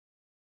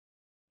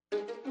Hi,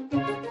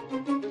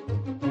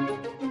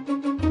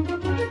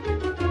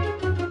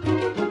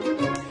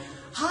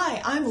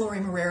 I'm Lorie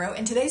Marrero,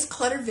 and today's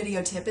Clutter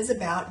Video Tip is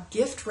about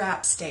gift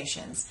wrap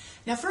stations.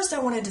 Now first I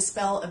want to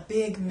dispel a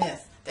big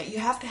myth that you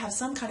have to have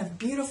some kind of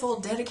beautiful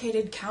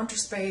dedicated counter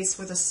space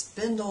with a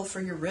spindle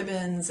for your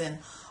ribbons and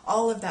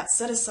all of that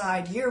set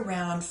aside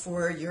year-round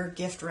for your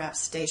gift wrap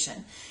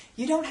station.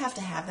 You don't have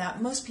to have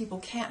that. Most people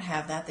can't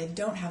have that. They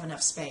don't have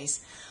enough space.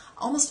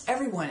 Almost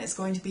everyone is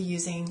going to be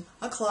using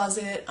a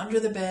closet, under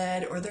the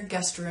bed, or their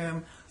guest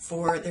room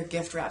for their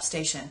gift wrap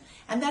station.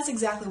 And that's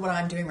exactly what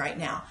I'm doing right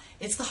now.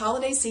 It's the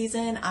holiday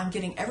season. I'm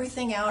getting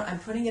everything out. I'm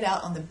putting it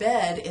out on the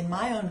bed in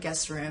my own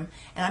guest room,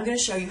 and I'm going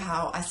to show you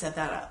how I set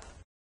that up.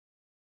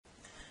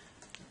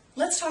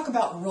 Let's talk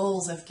about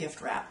rolls of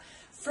gift wrap.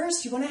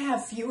 First, you want to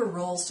have fewer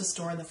rolls to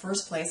store in the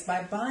first place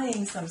by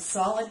buying some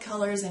solid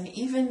colors and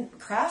even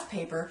craft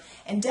paper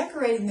and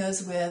decorating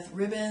those with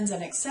ribbons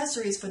and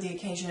accessories for the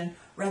occasion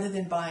rather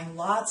than buying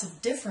lots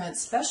of different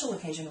special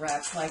occasion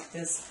wraps like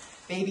this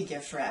baby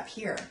gift wrap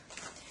here.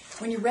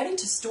 When you're ready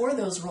to store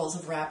those rolls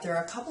of wrap, there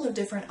are a couple of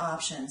different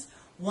options.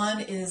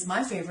 One is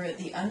my favorite,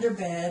 the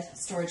underbed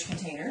storage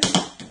containers,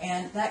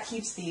 and that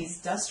keeps these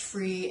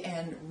dust-free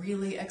and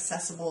really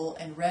accessible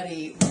and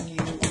ready when you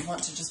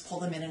want to just pull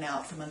them in and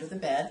out from under the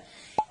bed.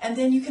 And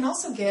then you can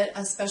also get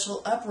a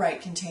special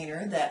upright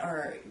container that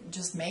are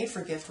just made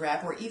for gift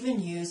wrap, or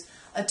even use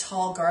a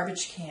tall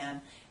garbage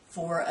can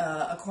for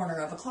a corner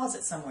of a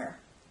closet somewhere.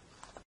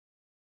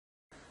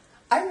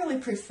 I really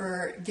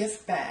prefer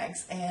gift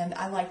bags, and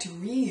I like to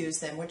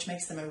reuse them, which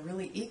makes them a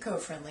really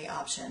eco-friendly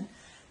option.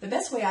 The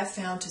best way I've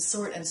found to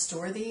sort and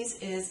store these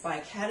is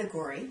by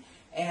category,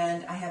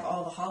 and I have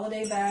all the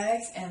holiday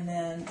bags and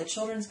then the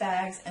children's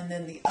bags and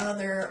then the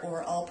other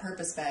or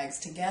all-purpose bags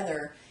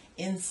together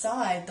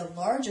inside the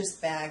largest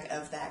bag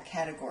of that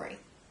category.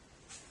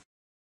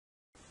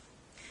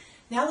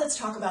 Now let's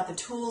talk about the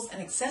tools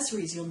and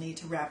accessories you'll need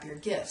to wrap your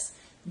gifts.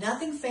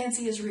 Nothing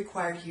fancy is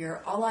required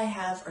here. All I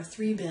have are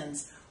 3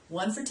 bins,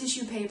 one for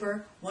tissue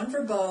paper, one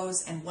for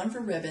bows, and one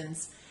for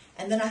ribbons.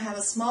 And then I have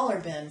a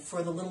smaller bin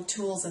for the little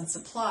tools and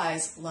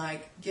supplies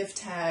like gift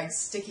tags,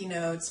 sticky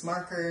notes,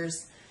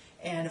 markers,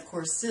 and of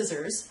course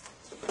scissors.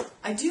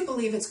 I do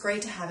believe it's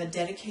great to have a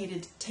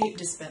dedicated tape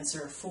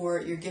dispenser for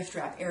your gift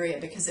wrap area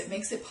because it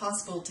makes it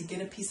possible to get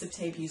a piece of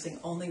tape using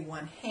only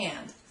one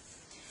hand.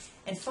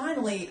 And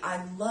finally,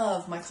 I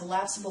love my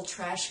collapsible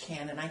trash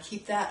can, and I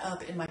keep that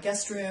up in my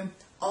guest room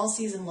all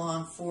season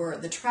long for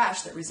the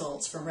trash that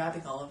results from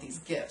wrapping all of these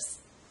gifts.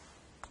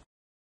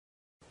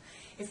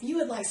 If you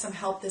would like some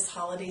help this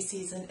holiday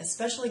season,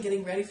 especially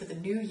getting ready for the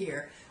new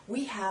year,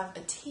 we have a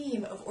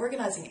team of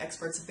organizing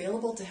experts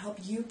available to help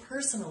you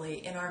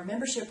personally in our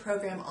membership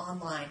program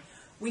online.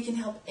 We can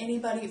help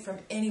anybody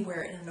from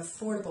anywhere in an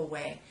affordable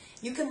way.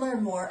 You can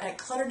learn more at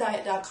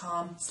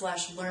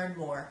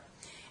clutterdiet.com/learnmore.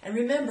 And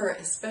remember,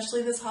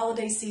 especially this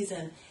holiday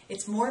season,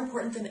 it's more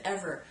important than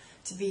ever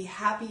to be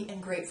happy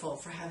and grateful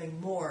for having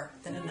more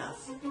than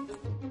enough.